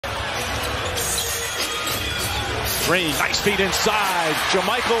Green, nice feed inside.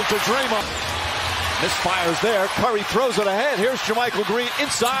 JaMychal to Draymond. Misfires there. Curry throws it ahead. Here's JaMychal Green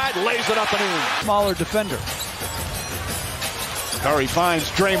inside, lays it up and in. Smaller defender. Curry finds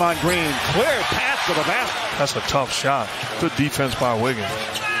Draymond Green. Clear pass to the basket. That's a tough shot. Good defense by Wiggins.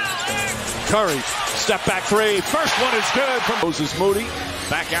 Curry, step back three. First one is good from Moses Moody.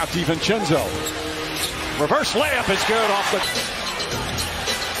 Back out DiVincenzo. Reverse layup is good off the...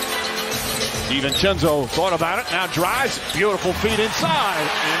 DiVincenzo thought about it, now drives, beautiful feed inside,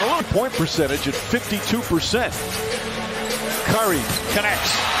 and a little point percentage at 52%. Curry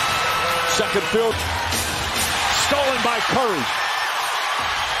connects, second field, stolen by Curry.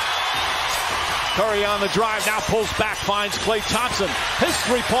 Curry on the drive, now pulls back, finds Klay Thompson, his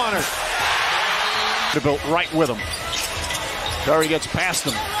three-pointer. Built right with him. Curry gets past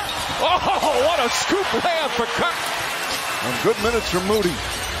him. Oh, what a scoop layup for Curry. And good minutes from Moody.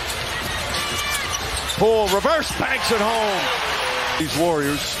 Poole, reverse, banks it home. These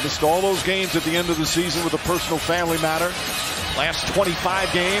Warriors missed all those games at the end of the season with a personal family matter. Last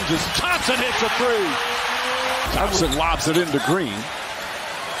 25 games as Thompson hits a three. Thompson lobs it into Green.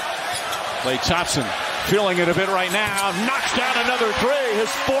 Klay Thompson feeling it a bit right now. Knocks down another three,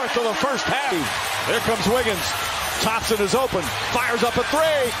 his fourth of the first half. Here comes Wiggins. Thompson is open, fires up a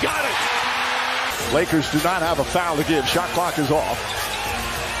three, got it. Lakers do not have a foul to give. Shot clock is off.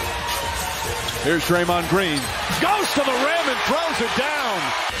 Here's Draymond Green. Goes to the rim and throws it down.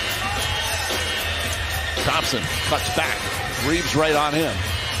 Thompson cuts back. Reeves right on him.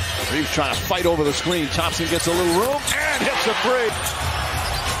 Reeves trying to fight over the screen. Thompson gets a little room and hits a three.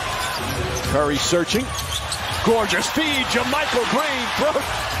 Curry searching. Gorgeous feed. JaMychal Green throws.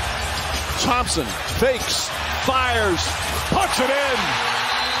 Thompson fakes, fires, puts it in.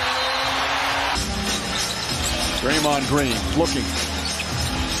 Draymond Green looking.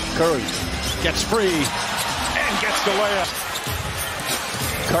 Curry gets free and gets the layup.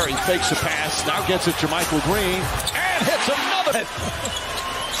 Curry fakes a pass, now gets it to JaMychal Green and hits another.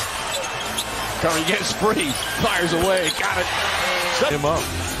 Curry gets free, fires away, got it. Set him up.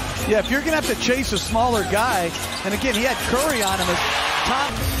 Yeah, if you're going to have to chase a smaller guy, and again, he had Curry on him as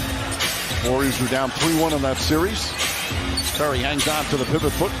top. Warriors were down 3-1 in that series. Curry hangs on to the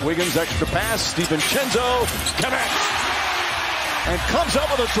pivot foot. Wiggins extra pass. DiVincenzo connects. And comes up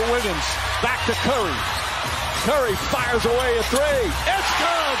with it to Wiggins. Back to Curry. Curry fires away a three. It's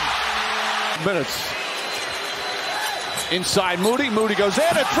good! Minutes. Inside Moody. Moody goes in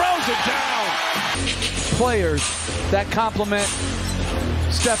and throws it down. Players that complement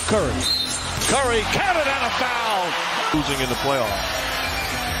Steph Curry. Curry counted on a foul. Losing in the playoffs.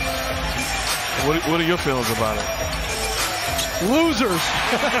 What are your feelings about it? Losers.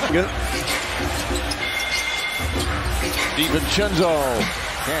 DiVincenzo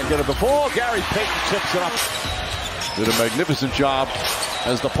can't get it before. Gary Payton tips it up. Did a magnificent job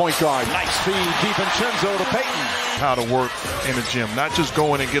as the point guard. Nice feed, DiVincenzo to Payton. How to work in the gym, not just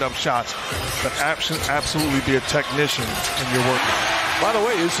go in and get up shots, but absolutely be a technician in your work. By the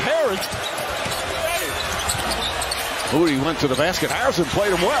way, his hair is... Moody went to the basket. Harrison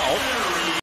played him well.